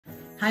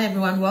Hi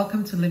everyone,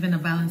 welcome to Living a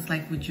Balanced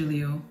Life with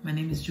Julio. My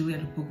name is Julia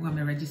Dupugu. I'm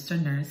a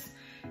registered nurse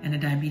and a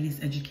diabetes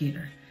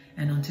educator.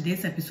 And on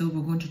today's episode,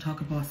 we're going to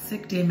talk about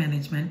sick day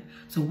management.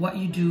 So what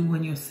you do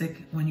when you're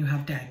sick, when you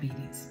have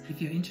diabetes.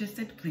 If you're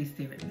interested, please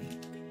stay with me.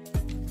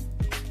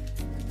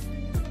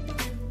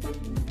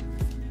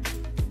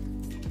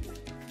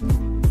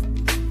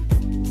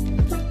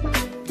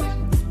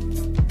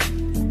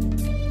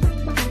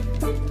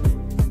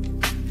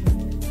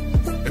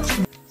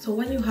 So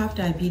when you have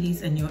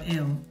diabetes and you're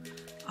ill,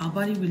 our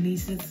body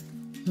releases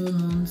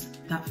hormones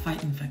that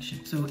fight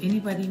infection. So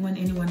when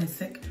anyone is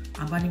sick,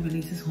 our body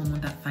releases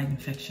hormones that fight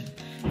infection.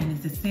 And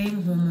it's the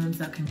same hormones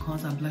that can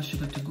cause our blood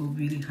sugar to go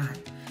really high.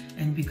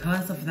 And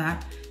because of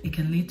that, it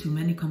can lead to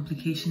many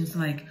complications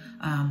like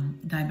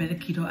diabetic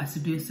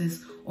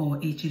ketoacidosis or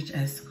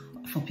HHS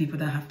for people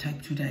that have type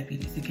 2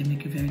 diabetes. It can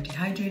make you very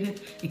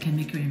dehydrated. It can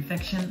make your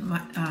infection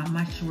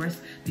much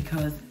worse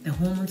because the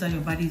hormones that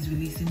your body is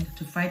releasing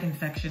to fight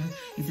infection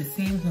is the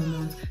same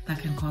hormones that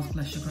can cause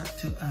blood sugar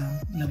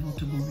level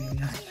to go really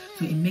high.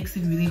 So it makes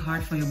it really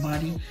hard for your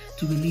body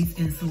to release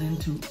insulin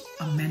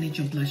to manage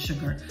your blood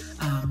sugar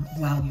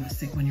while you're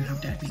sick when you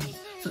have diabetes.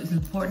 So it's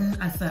important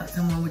as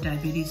someone with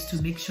diabetes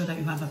to make sure that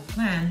you have a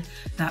plan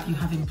that you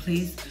have in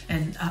place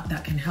and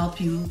that can help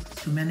you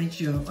to manage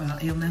your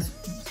illness,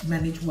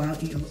 manage while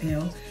you're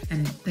ill,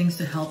 and things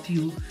to help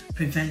you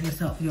prevent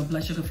your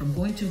blood sugar from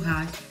going too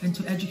high, and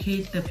to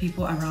educate the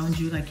people around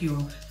you, like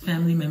your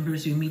family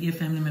members, your immediate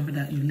family member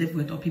that you live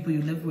with or people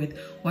you live with,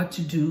 what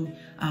to do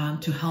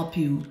to help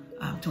you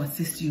to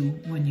assist you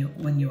when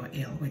you're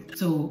ill.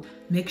 So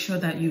make sure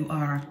that you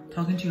are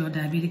talking to your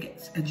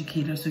diabetic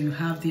educator, so you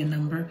have their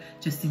number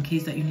just in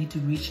case that you need to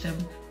reach them,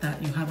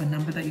 that you have a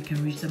number that you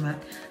can reach them at,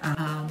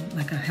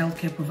 like a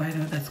healthcare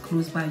provider that's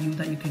close by you,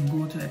 that you can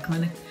go to a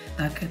clinic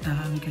that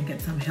you can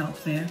get some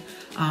help there,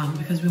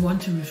 because we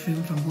want to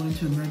refrain from going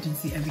to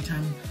emergency every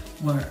time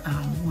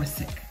we're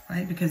sick.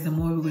 Right? Because the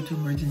more we go to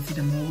emergency,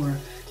 the more we're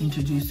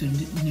introduced to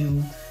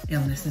new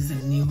illnesses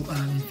and new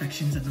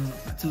infections and all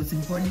of that. So it's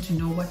important to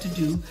know what to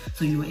do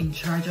so you're in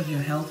charge of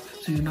your health,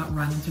 so you're not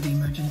running to the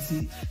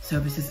emergency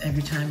services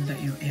every time that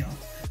you're ill.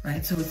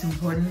 Right? So it's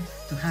important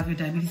to have your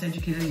diabetes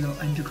educator, your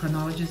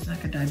endocrinologist,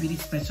 like a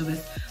diabetes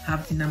specialist,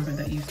 have the number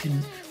that you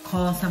can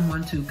call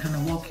someone to kind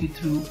of walk you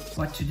through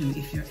what to do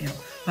if you're ill.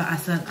 But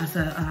as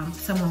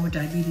someone with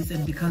diabetes,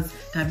 and because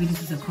diabetes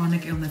is a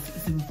chronic illness,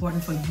 it's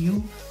important for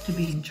you to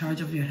be in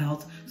charge of your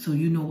health so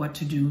you know what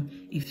to do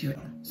if you're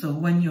ill. So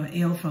when you're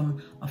ill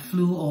from a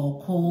flu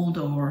or cold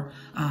or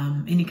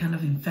any kind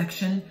of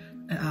infection,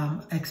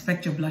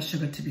 expect your blood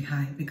sugar to be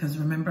high, because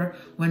remember,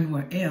 when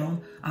we're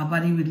ill, our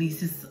body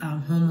releases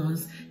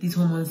hormones. These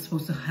hormones are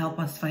supposed to help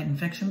us fight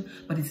infection,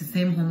 but it's the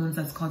same hormones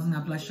that's causing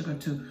our blood sugar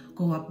to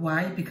go up.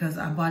 Why? Because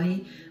our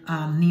body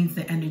needs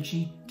the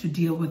energy to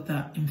deal with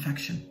the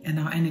infection, and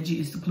our energy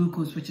is the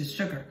glucose, which is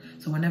sugar.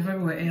 So whenever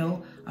we're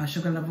ill, our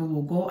sugar level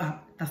will go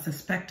up. That's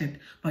expected,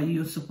 but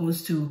you're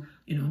supposed to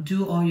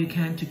do all you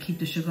can to keep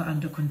the sugar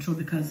under control,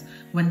 because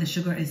when the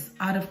sugar is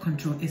out of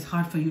control, it's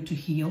hard for you to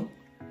heal.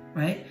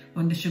 Right?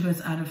 When the sugar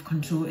is out of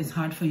control, it's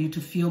hard for you to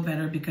feel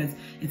better, because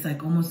it's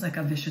like almost like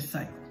a vicious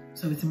cycle.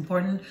 So it's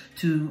important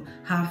to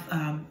have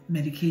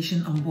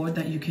medication on board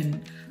that you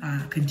can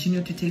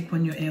continue to take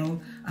when you're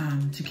ill,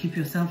 to keep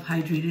yourself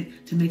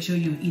hydrated, to make sure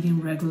you're eating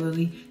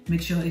regularly,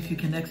 make sure if you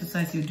can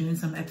exercise, you're doing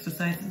some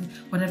exercises,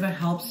 whatever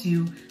helps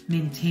you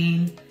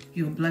maintain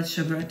your blood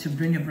sugar, to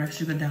bring your blood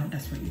sugar down,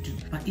 that's what you do.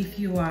 But if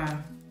you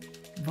are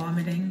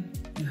vomiting,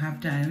 you have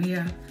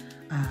diarrhea,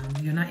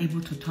 you're not able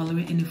to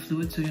tolerate any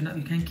fluid, so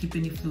you can't keep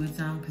any fluids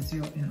down because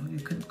you're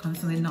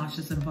constantly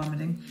nauseous and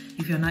vomiting.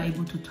 If you're not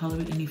able to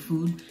tolerate any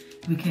food,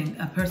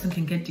 a person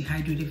can get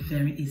dehydrated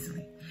very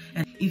easily.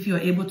 And if you're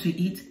able to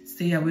eat,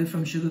 stay away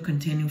from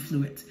sugar-containing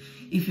fluids.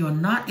 If you're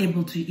not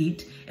able to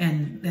eat,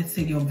 and let's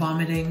say you're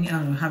vomiting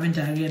or having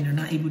diarrhea and you're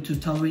not able to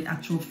tolerate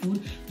actual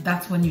food,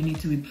 that's when you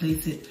need to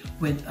replace it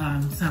with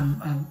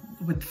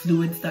with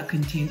fluids that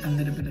contain a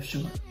little bit of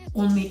sugar.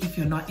 Only if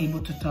you're not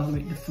able to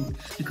tolerate the food,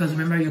 because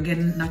remember, you're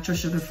getting natural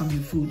sugar from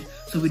your food,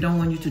 so we don't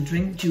want you to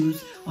drink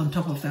juice on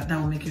top of that. That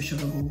will make your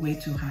sugar go way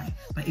too high.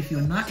 But if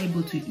you're not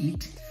able to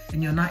eat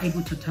and you're not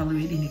able to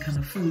tolerate any kind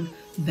of food,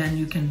 then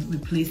you can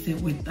replace it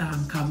with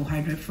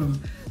carbohydrate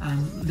from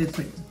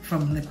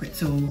liquid.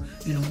 So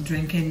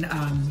drinking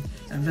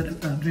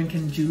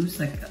drinking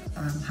juice, like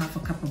half a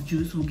cup of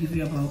juice, will give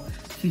you about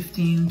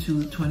 15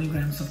 to 20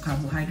 grams of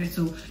carbohydrate.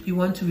 So you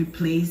want to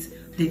replace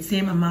the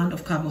same amount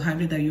of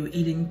carbohydrate that you're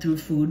eating through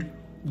food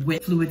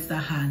with fluids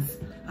that has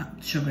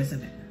sugars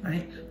in it.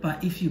 Right?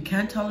 But if you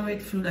can't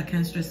tolerate food, I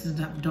can't stress this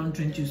enough, don't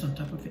drink juice on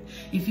top of it.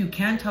 If you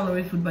can't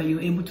tolerate food but you're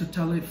able to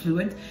tolerate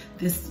fluid,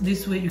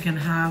 this way you can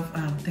have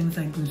things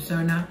like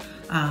Glucagon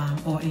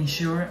or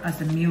Ensure as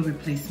a meal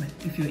replacement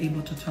if you're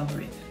able to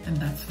tolerate, and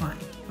that's fine,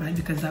 right?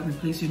 Because that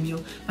replaces your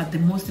meal. But the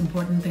most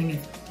important thing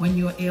is, when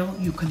you're ill,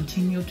 you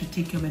continue to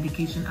take your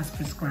medication as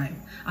prescribed,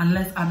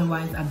 unless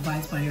otherwise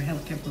advised by your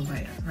healthcare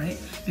provider, right?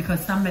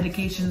 Because some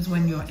medications,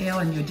 when you're ill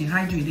and you're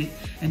dehydrated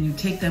and you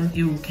take them,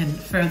 it can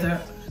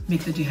further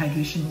make the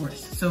dehydration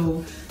worse.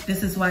 So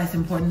this is why it's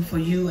important for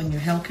you and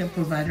your healthcare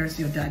providers,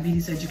 your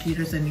diabetes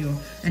educators, and your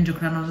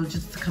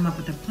endocrinologists to come up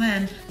with a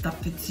plan that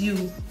fits you,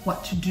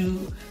 what to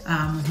do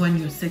when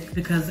you're sick,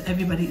 because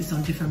everybody is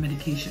on different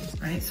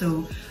medications, right?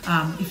 So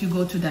if you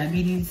go to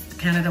Diabetes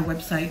Canada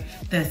website,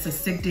 there's a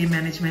sick day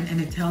management, and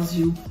it tells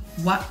you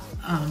what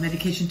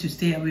medication to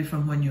stay away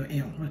from when you're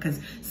ill, because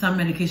some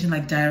medication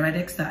like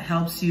diuretics that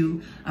helps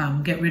you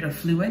get rid of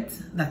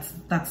fluids,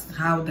 that's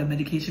how the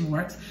medication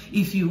works.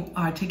 If you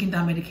are taking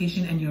that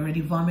medication and you're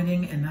already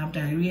vomiting and have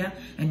diarrhea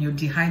and you're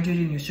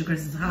dehydrated and your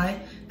sugars is high,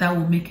 that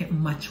will make it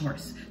much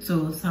worse.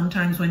 So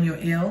sometimes when you're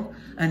ill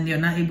and you're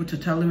not able to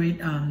tolerate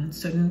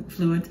certain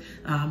fluids,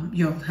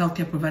 your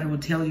healthcare provider will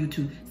tell you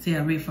to stay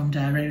away from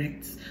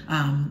diuretics,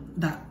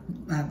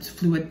 that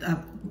fluid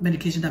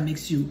medication that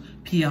makes you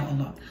pee out a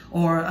lot,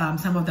 or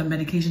some of the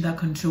medication that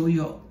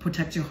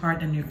protect your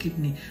heart and your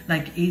kidney,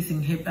 like ACE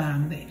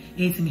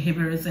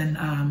inhibitors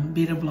and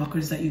beta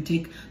blockers that you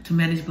take to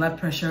manage blood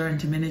pressure and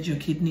to manage your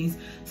kidneys.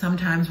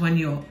 Sometimes when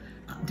you're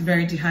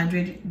very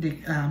dehydrated,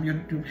 your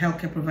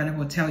healthcare provider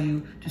will tell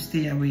you to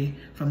stay away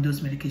from those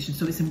medications.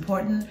 So it's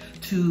important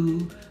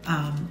to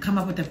come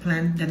up with a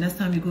plan. The next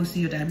time you go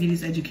see your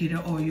diabetes educator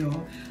or your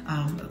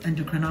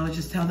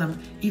endocrinologist, tell them,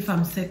 if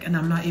I'm sick and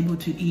I'm not able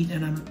to eat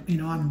and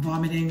I'm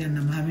vomiting and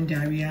I'm having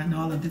diarrhea and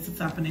all of this is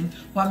happening,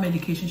 what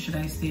medication should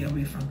I stay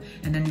away from?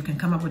 And then you can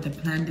come up with a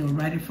plan. They'll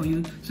write it for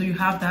you, so you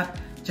have that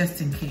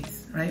just in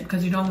case, right?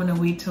 Because you don't want to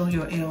wait till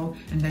you're ill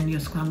and then you're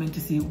scrambling to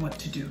see what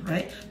to do,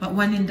 right? But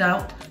when in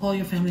doubt, call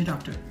your family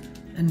doctor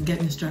and get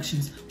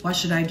instructions. What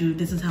should I do?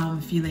 This is how I'm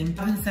feeling.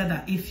 Having said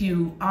that, if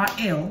you are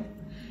ill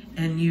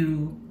and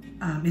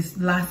it's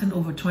lasting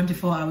over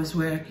 24 hours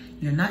where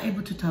you're not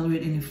able to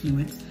tolerate any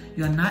fluids,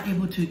 you're not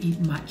able to eat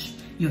much,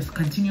 you're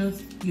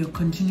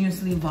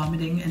continuously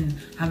vomiting and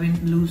having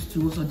loose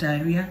stools or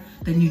diarrhea,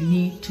 then you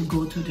need to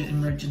go to the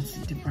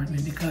emergency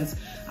department, because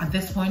at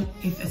this point,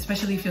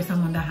 especially if you're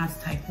someone that has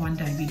type 1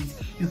 diabetes,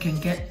 you can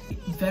get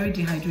very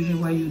dehydrated,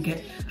 where you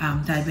get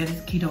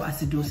diabetic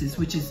ketoacidosis,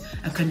 which is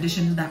a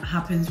condition that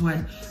happens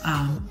when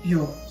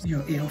you're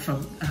ill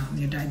from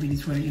your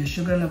diabetes, where your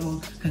sugar level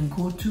can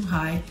go too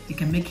high. It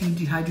can make you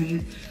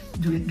dehydrated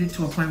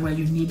to a point where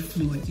you need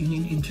fluid. You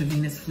need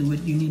intravenous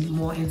fluid. You need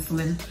more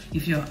insulin.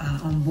 If you're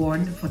on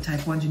board for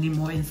type 1, you need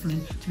more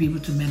insulin to be able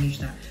to manage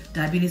that.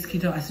 Diabetes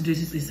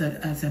ketoacidosis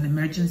is an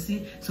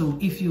emergency. So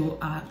if you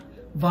are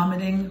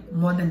vomiting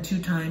more than 2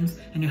 times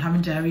and you're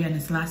having diarrhea and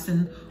it's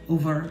lasting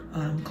over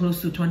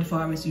close to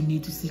 24 hours, you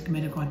need to seek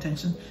medical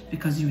attention,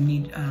 because you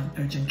need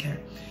urgent care.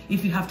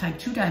 If you have type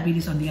 2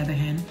 diabetes, on the other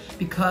hand,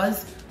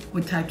 because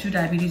with type 2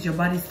 diabetes, your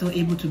body's still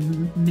able to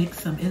make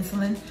some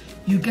insulin,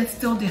 you get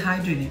still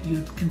dehydrated.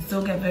 You can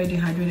still get very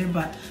dehydrated,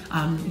 but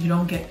you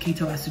don't get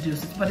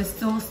ketoacidosis. But it's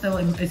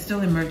still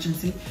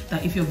emergency,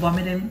 that if you're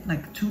vomiting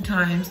like 2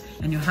 times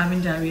and you're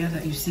having diarrhea,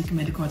 that you seek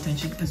medical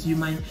attention, because you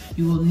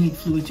will need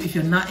fluid. If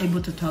you're not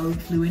able to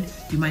tolerate fluid,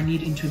 you might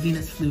need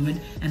intravenous fluid,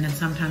 and then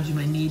sometimes you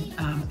might need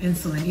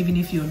insulin. Even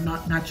if you're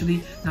not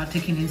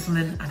taking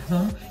insulin at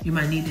home, you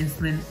might need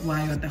insulin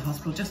while you're at the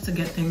hospital, just to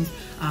get things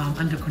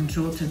under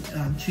control, to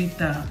treat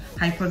the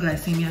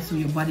hyperglycemia, so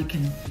your body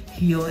can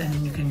heal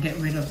and you can get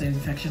rid of the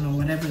infection or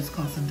whatever is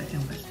causing the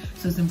illness.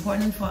 So it's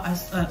important for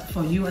us,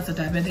 for you as a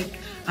diabetic,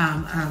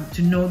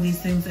 to know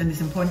these things, and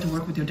it's important to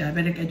work with your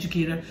diabetic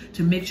educator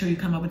to make sure you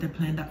come up with a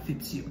plan that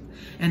fits you.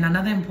 And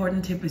another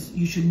important tip is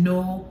you should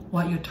know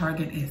what your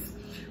target is.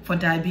 For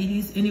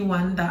diabetes,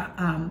 anyone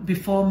that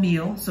before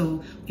meal,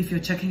 so if you're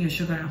checking your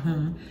sugar at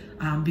home,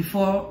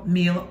 before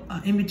meal,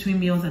 in between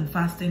meals and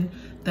fasting,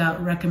 the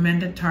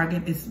recommended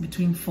target is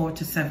between 4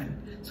 to 7.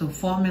 So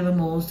 4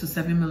 millimoles to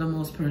 7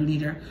 millimoles per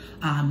liter.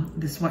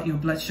 This is what your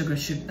blood sugar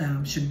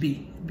should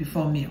be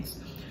before meals.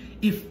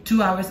 If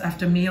 2 hours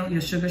after meal,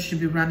 your sugar should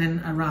be running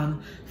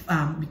around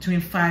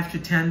between 5 to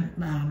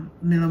 10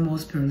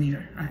 millimoles per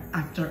liter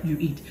after you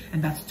eat,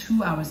 and that's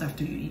 2 hours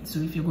after you eat. So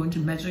if you're going to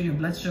measure your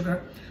blood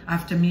sugar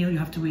after meal, you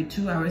have to wait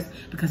 2 hours,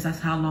 because that's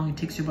how long it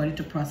takes your body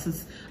to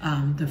process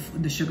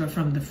the sugar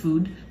from the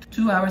food.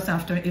 2 hours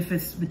after, if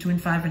it's between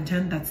 5 and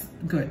 10, that's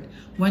good.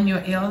 When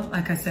you're ill,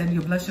 like I said,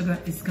 your blood sugar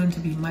is going to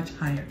be much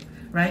higher,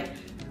 right?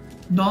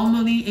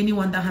 Normally,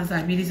 anyone that has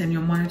diabetes and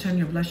you're monitoring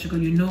your blood sugar,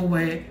 you know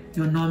where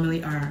you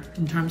normally are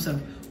in terms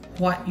of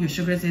what your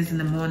sugars is in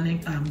the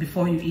morning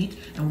before you eat,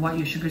 and what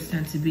your sugars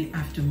tend to be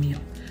after meal,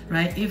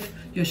 right? If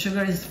your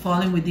sugar is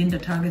falling within the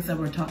targets that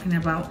we're talking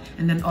about,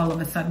 and then all of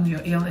a sudden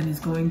you're ill and it's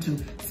going to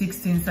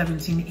 16,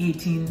 17,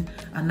 18,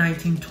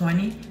 19,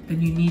 20,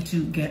 then you need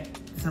to get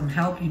some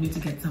help. You need to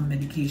get some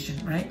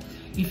medication, right?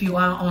 If you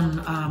are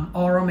on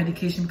oral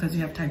medication because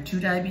you have type 2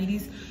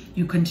 diabetes,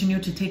 you continue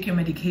to take your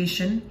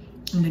medication,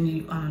 and then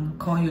you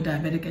call your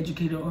diabetic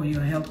educator or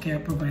your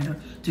healthcare provider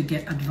to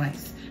get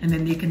advice. And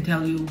then they can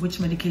tell you which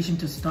medication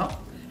to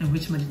stop and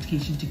which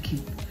medication to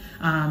keep.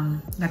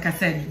 Like I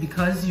said,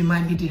 because you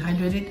might be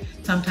dehydrated,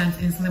 sometimes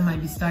insulin might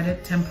be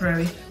started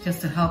temporary,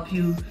 just to help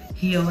you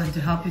heal and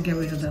to help you get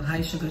rid of the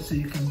high sugar, so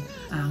you can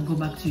go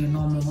back to your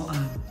normal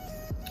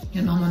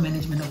your normal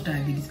management of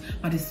diabetes.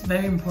 But it's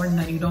very important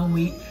that you don't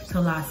wait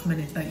till last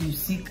minute, that you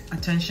seek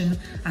attention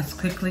as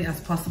quickly as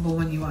possible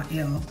when you are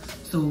ill,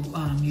 so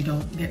you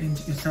don't get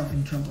yourself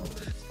in trouble.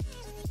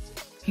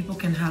 People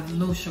can have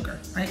low sugar,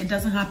 right? It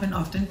doesn't happen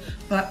often,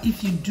 but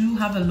if you do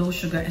have a low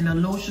sugar, and a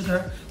low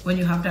sugar when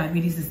you have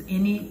diabetes is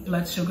any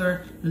blood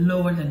sugar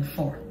lower than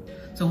 4.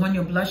 So when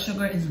your blood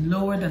sugar is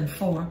lower than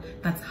 4,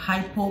 that's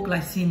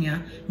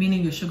hypoglycemia,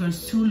 meaning your sugar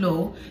is too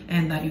low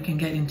and that you can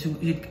get into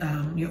you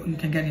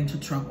can get into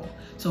trouble.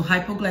 So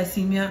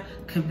hypoglycemia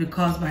could be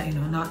caused by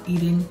not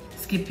eating,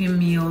 skipping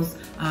meals,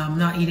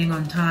 not eating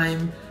on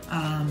time.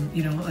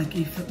 Like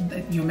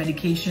if your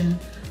medication,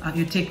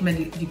 you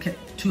get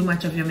too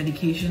much of your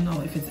medication,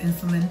 or if it's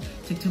insulin,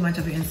 take too much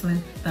of your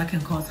insulin, that can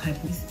cause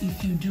hypoglycemia.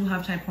 If you do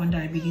have type 1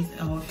 diabetes,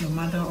 or if your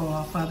mother or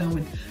a father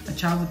with a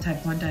child with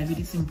type 1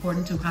 diabetes, it's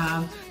important to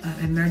have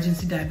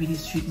emergency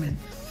diabetes treatment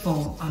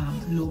for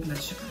low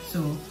blood sugar. So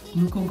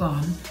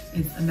Glucagon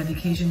is a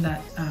medication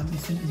that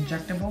is an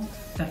injectable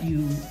that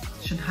you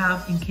should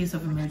have in case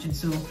of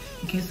emergency. So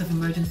in case of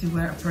emergency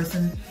where a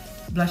person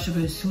blood sugar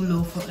is too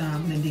low for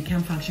and they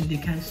can't function, they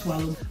can't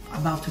swallow,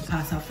 about to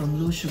pass out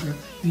from low sugar,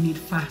 you need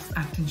fast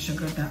acting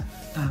sugar that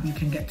you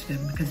can get to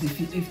them, because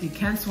if they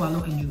can't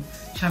swallow and you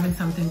shoving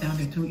something down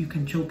their throat, you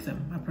can choke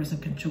them. A person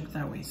can choke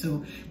that way.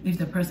 So if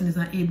the person is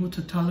not able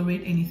to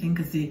tolerate anything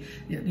because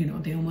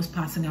they're almost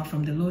passing out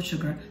from the low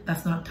sugar,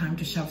 that's not time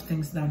to shove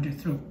things down their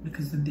throat,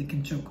 because then they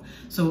can choke.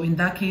 So in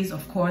that case,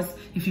 of course,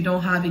 if you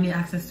don't have any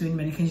access to any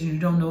medication, you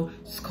don't know,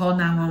 just call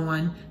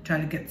 911, try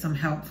to get some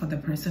help for the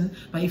person.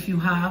 But if you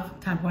have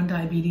type 1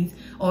 diabetes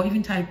or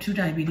even type 2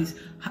 diabetes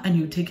and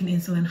you're taking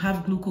insulin, have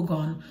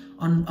Glucagon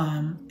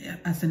on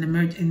as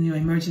in your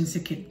emergency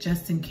kit,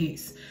 just in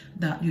case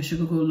that your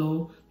sugar go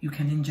low. You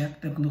can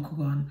inject the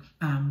Glucagon.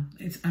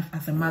 It's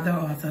as a mother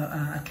or as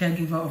a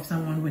caregiver of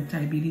someone with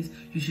diabetes,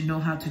 you should know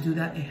how to do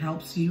that. It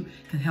helps you,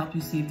 can help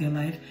you save their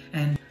life.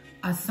 And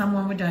as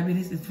someone with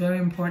diabetes, it's very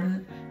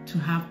important to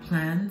have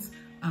plans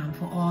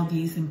for all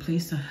these in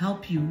place to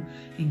help you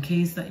in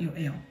case that you're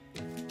ill.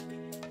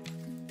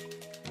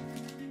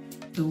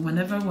 So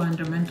whenever we're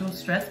under mental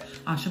stress,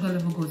 our sugar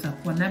level goes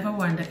up. Whenever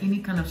we're under any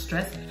kind of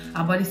stress,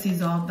 our body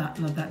sees all that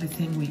the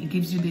same way. It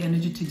gives you the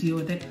energy to deal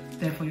with it,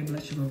 therefore your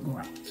blood sugar will go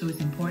up. So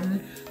it's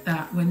important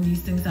that when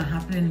these things are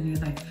happening and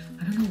you're like,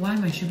 I don't know why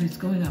my sugar is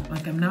going up,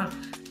 like I'm not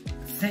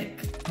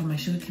sick, but my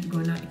sugar keeps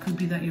going up, it could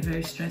be that you're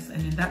very stressed.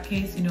 And in that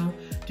case,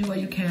 do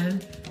what you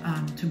can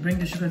to bring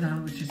the sugar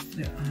down, which is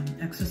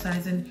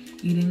exercising,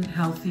 eating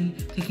healthy,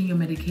 taking your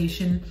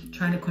medication,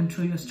 trying to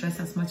control your stress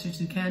as much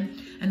as you can.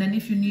 And then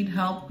if you need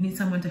help, need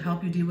someone to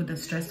help you deal with the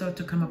stressor,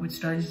 to come up with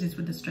strategies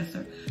with the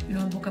stressor,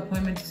 book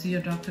appointment to see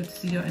your doctor, to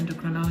see your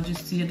endocrinologist,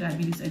 see your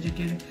diabetes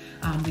educator.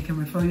 They can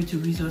refer you to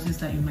resources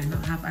that you might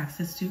not have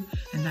access to,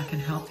 and that can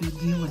help you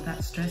deal with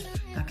that stress,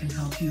 that can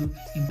help you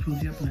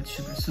improve your blood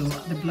sugar. So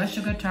the blood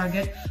sugar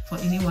target for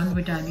anyone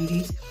with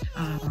diabetes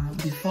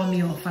before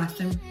meal or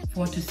fasting,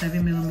 4 to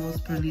 7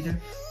 millimoles per liter.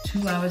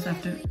 2 hours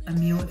after a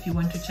meal, if you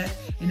want to check,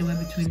 anywhere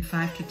between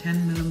 5 to 10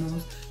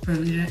 millimoles per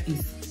liter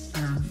is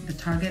the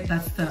target.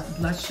 That's the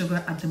blood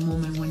sugar at the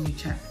moment when you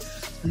check.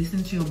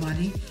 Listen to your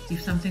body.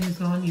 If something is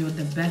wrong, you're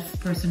the best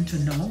person to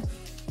know.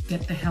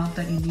 Get the help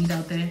that you need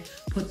out there.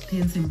 Put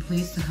things in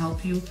place to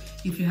help you.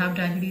 If you have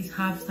diabetes,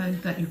 have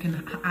things that you can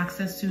have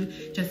access to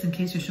just in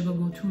case your sugar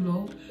go too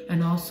low.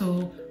 And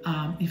also,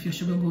 if your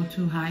sugar go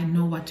too high,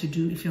 know what to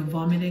do. If you're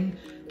vomiting,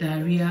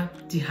 diarrhea,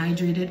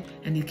 dehydrated,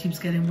 and it keeps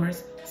getting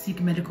worse, seek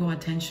medical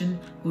attention.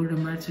 Go to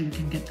the emergency so you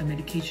can get the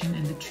medication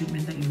and the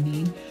treatment that you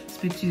need.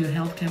 Speak to your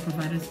healthcare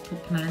providers.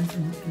 Put plans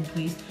in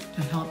place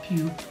to help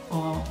you,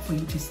 or for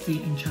you to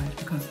stay in charge,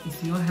 because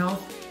it's your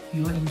health.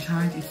 You're in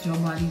charge. It's your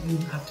body. You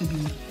have to be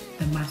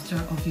the master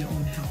of your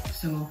own health.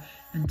 So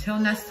until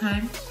next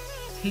time,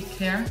 take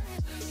care.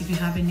 If you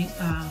have any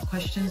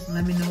questions,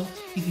 let me know.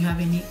 If you have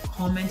any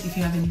comments, if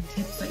you have any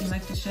tips that you'd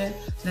like to share,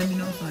 let me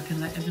know so I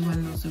can let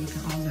everyone know, so we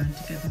can all learn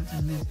together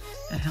and live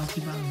a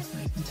healthy, balanced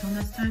life. Until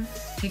next time,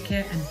 take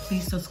care, and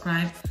please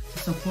subscribe to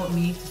support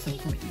me, to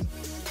support you.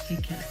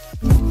 Take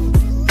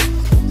care.